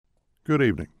Good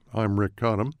evening. I'm Rick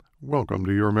Cottam. Welcome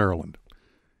to Your Maryland.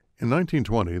 In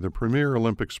 1920, the premier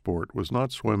Olympic sport was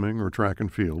not swimming or track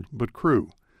and field, but crew.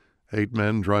 8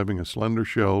 men driving a slender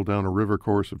shell down a river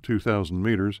course of 2,000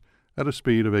 meters at a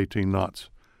speed of 18 knots.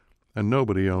 And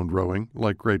nobody owned rowing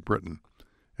like Great Britain.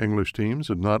 English teams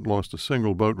had not lost a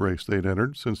single boat race they'd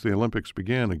entered since the Olympics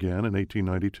began again in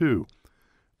 1892.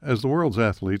 As the world's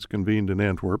athletes convened in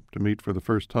Antwerp to meet for the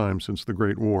first time since the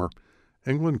Great War,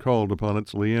 England called upon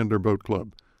its Leander Boat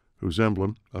Club, whose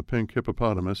emblem, a pink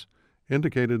hippopotamus,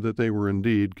 indicated that they were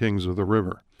indeed kings of the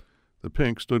river. The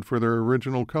pink stood for their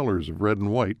original colors of red and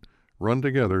white, run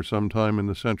together sometime in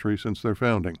the century since their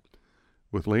founding.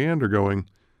 With Leander going,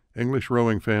 English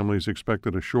rowing families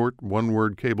expected a short,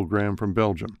 one-word cablegram from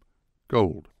Belgium: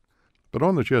 gold. But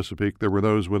on the Chesapeake there were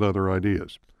those with other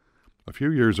ideas. A few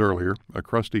years earlier, a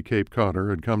crusty Cape Codder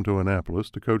had come to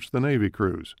Annapolis to coach the Navy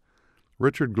crews.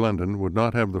 Richard Glendon would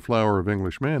not have the flower of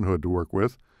English manhood to work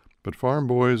with, but farm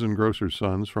boys and grocers'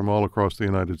 sons from all across the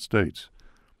United States.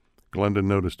 Glendon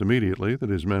noticed immediately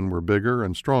that his men were bigger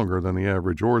and stronger than the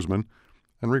average oarsman,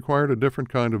 and required a different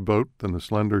kind of boat than the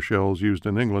slender shells used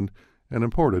in England and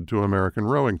imported to American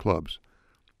rowing clubs.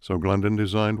 So Glendon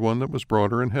designed one that was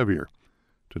broader and heavier.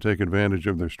 To take advantage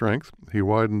of their strength, he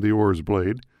widened the oar's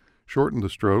blade, shortened the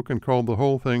stroke, and called the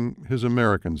whole thing his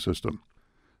American system.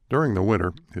 During the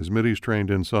winter, his middies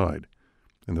trained inside.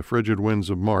 In the frigid winds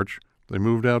of March, they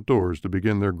moved outdoors to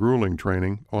begin their grueling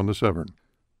training on the Severn.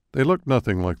 They looked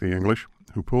nothing like the English,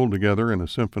 who pulled together in a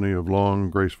symphony of long,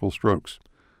 graceful strokes.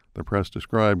 The press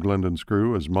described Glendon's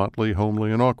crew as motley,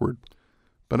 homely, and awkward.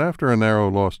 But after a narrow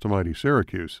loss to mighty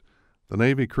Syracuse, the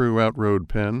Navy crew outrode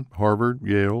Penn, Harvard,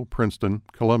 Yale, Princeton,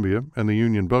 Columbia, and the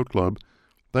Union Boat Club,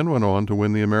 then went on to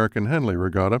win the American Henley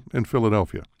Regatta in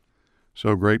Philadelphia.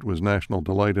 So great was national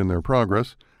delight in their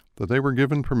progress that they were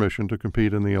given permission to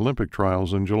compete in the Olympic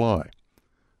trials in July.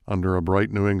 Under a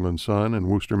bright New England sun in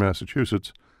Worcester,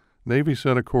 Massachusetts, Navy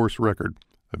set a course record,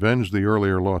 avenged the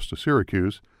earlier loss to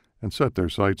Syracuse, and set their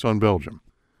sights on Belgium.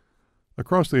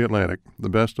 Across the Atlantic, the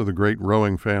best of the great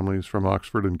rowing families from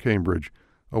Oxford and Cambridge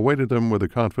awaited them with the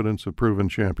confidence of proven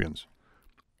champions.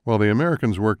 While the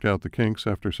Americans worked out the kinks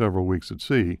after several weeks at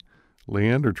sea,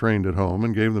 Leander trained at home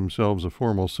and gave themselves a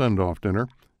formal send-off dinner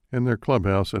in their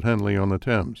clubhouse at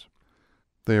Henley-on-the-Thames.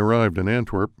 They arrived in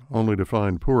Antwerp only to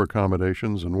find poor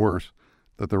accommodations and worse,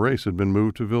 that the race had been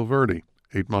moved to Vilverde,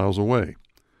 8 miles away.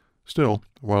 Still,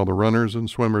 while the runners and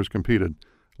swimmers competed,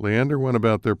 Leander went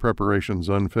about their preparations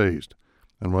unfazed,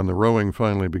 and when the rowing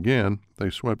finally began, they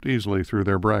swept easily through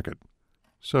their bracket.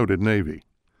 So did Navy.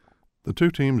 The two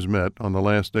teams met on the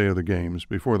last day of the Games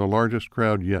before the largest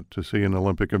crowd yet to see an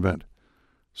Olympic event.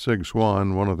 Sig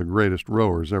Swan, one of the greatest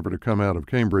rowers ever to come out of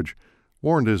Cambridge,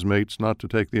 warned his mates not to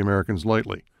take the Americans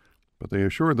lightly, but they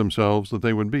assured themselves that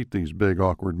they would beat these big,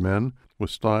 awkward men with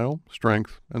style,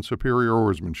 strength, and superior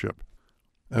oarsmanship.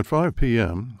 At 5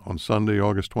 p.m. on Sunday,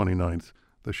 August 29th,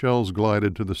 the shells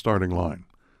glided to the starting line.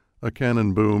 A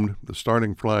cannon boomed, the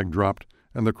starting flag dropped,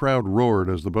 and the crowd roared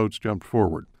as the boats jumped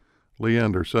forward.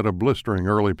 Leander set a blistering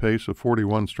early pace of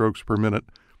 41 strokes per minute,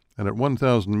 and at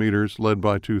 1,000 meters led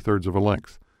by 2/3 of a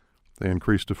length. They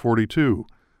increased to 42,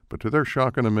 but to their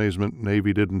shock and amazement,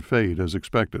 Navy didn't fade as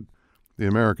expected. The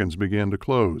Americans began to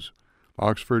close.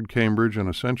 Oxford, Cambridge, and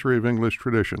a century of English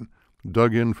tradition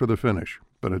dug in for the finish,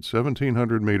 but at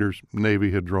 1,700 meters,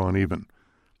 Navy had drawn even.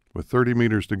 With 30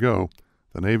 meters to go,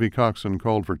 the Navy coxswain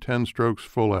called for 10 strokes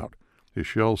full out. His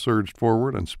shell surged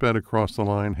forward and sped across the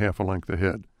line half a length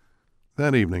ahead.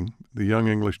 That evening, the young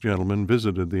English gentlemen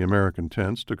visited the American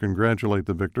tents to congratulate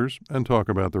the victors and talk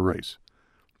about the race.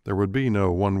 There would be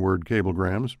no one-word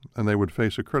cablegrams, and they would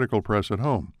face a critical press at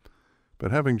home.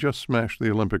 But having just smashed the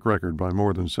Olympic record by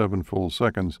more than 7 full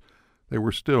seconds, they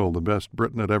were still the best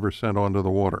Britain had ever sent onto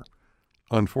the water.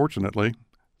 Unfortunately,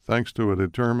 thanks to a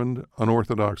determined,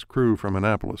 unorthodox crew from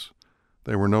Annapolis,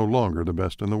 they were no longer the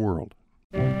best in the world.